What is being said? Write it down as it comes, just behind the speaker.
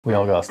We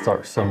all got to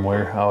start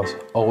somewhere. I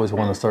always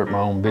wanted to start my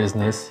own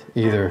business,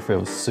 either if it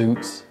was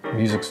suits,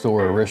 music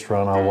store, or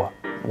restaurant.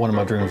 One of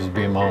my dreams was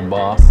being my own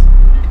boss.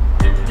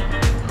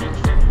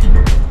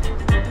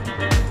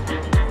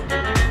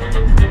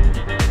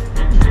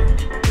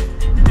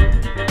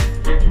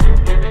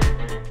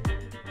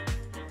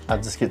 I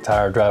just get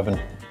tired driving,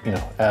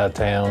 out of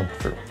town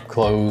for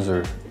clothes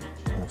or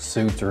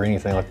suits or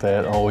anything like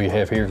that. All we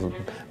have here is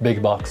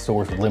big box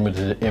stores with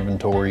limited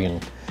inventory,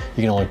 and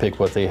you can only pick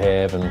what they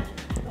have, and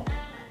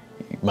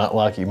you might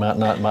like it, you might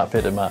not, might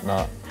fit, it might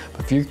not.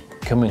 But if you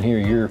come in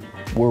here,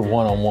 we're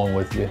one-on-one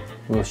with you.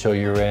 We'll show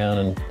you around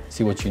and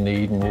see what you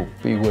need, and we'll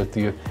be with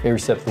you every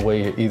step of the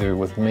way, either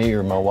with me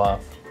or my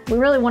wife. We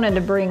really wanted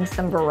to bring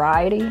some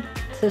variety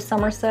to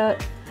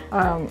Somerset.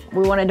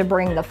 We wanted to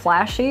bring the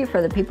flashy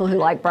for the people who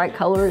like bright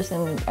colors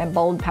and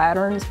bold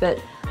patterns, but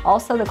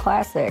also the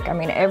classic. I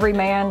mean, every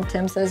man,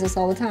 Tim says this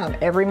all the time,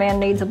 every man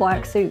needs a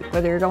black suit.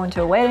 Whether you're going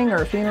to a wedding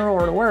or a funeral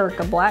or to work,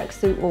 a black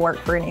suit will work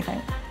for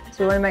anything.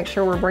 So we want to make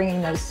sure we're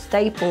bringing those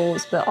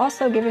staples, but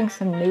also giving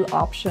some new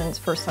options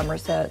for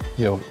Somerset.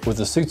 With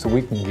the suits that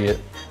we can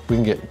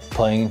get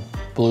plain,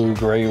 blue,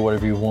 gray, or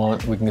whatever you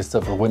want. We can get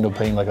stuff for window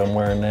pane like I'm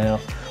wearing now.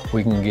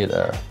 We can get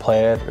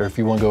plaid, or if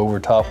you want to go over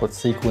top with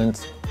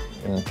sequins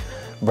and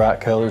bright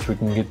colors, we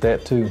can get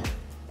that too.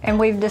 And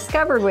we've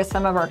discovered with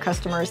some of our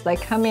customers, they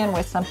come in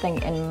with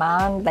something in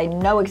mind. They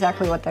know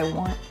exactly what they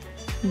want.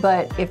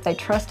 But if they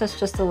trust us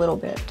just a little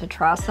bit to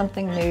try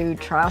something new,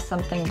 try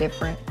something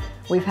different,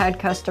 we've had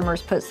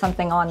customers put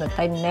something on that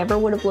they never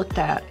would have looked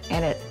at,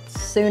 and as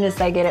soon as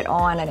they get it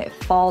on and it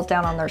falls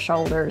down on their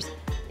shoulders,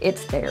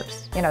 it's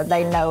theirs.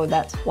 They know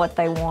that's what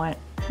they want.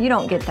 You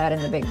don't get that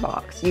in the big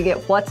box. You get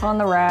what's on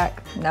the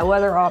rack, no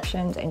other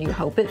options, and you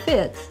hope it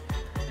fits.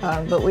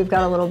 But we've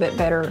got a little bit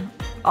better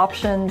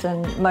options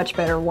and much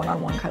better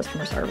one-on-one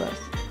customer service.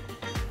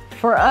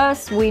 For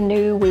us, we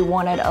knew we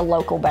wanted a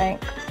local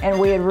bank, and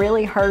we had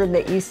really heard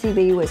that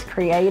UCB was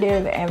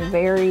creative and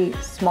very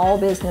small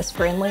business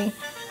friendly.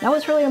 That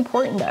was really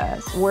important to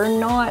us. We're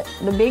not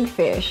the big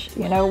fish.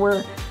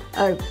 We're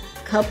a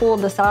couple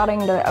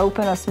deciding to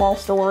open a small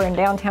store in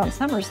downtown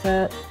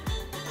Somerset.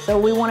 So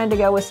we wanted to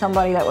go with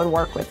somebody that would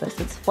work with us.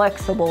 It's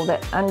flexible,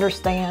 that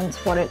understands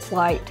what it's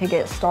like to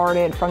get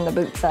started from the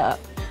boots up.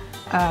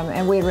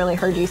 And we had really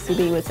heard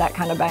UCB was that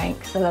kind of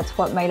bank, so that's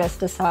what made us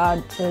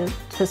decide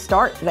to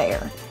start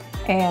there.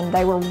 And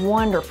they were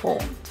wonderful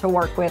to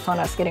work with on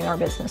us getting our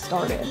business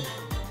started.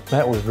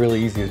 Matt was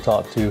really easy to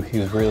talk to. He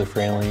was really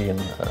friendly, and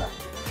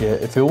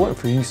if it wasn't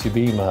for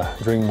UCB, my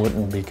dream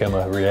wouldn't become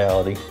a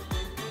reality.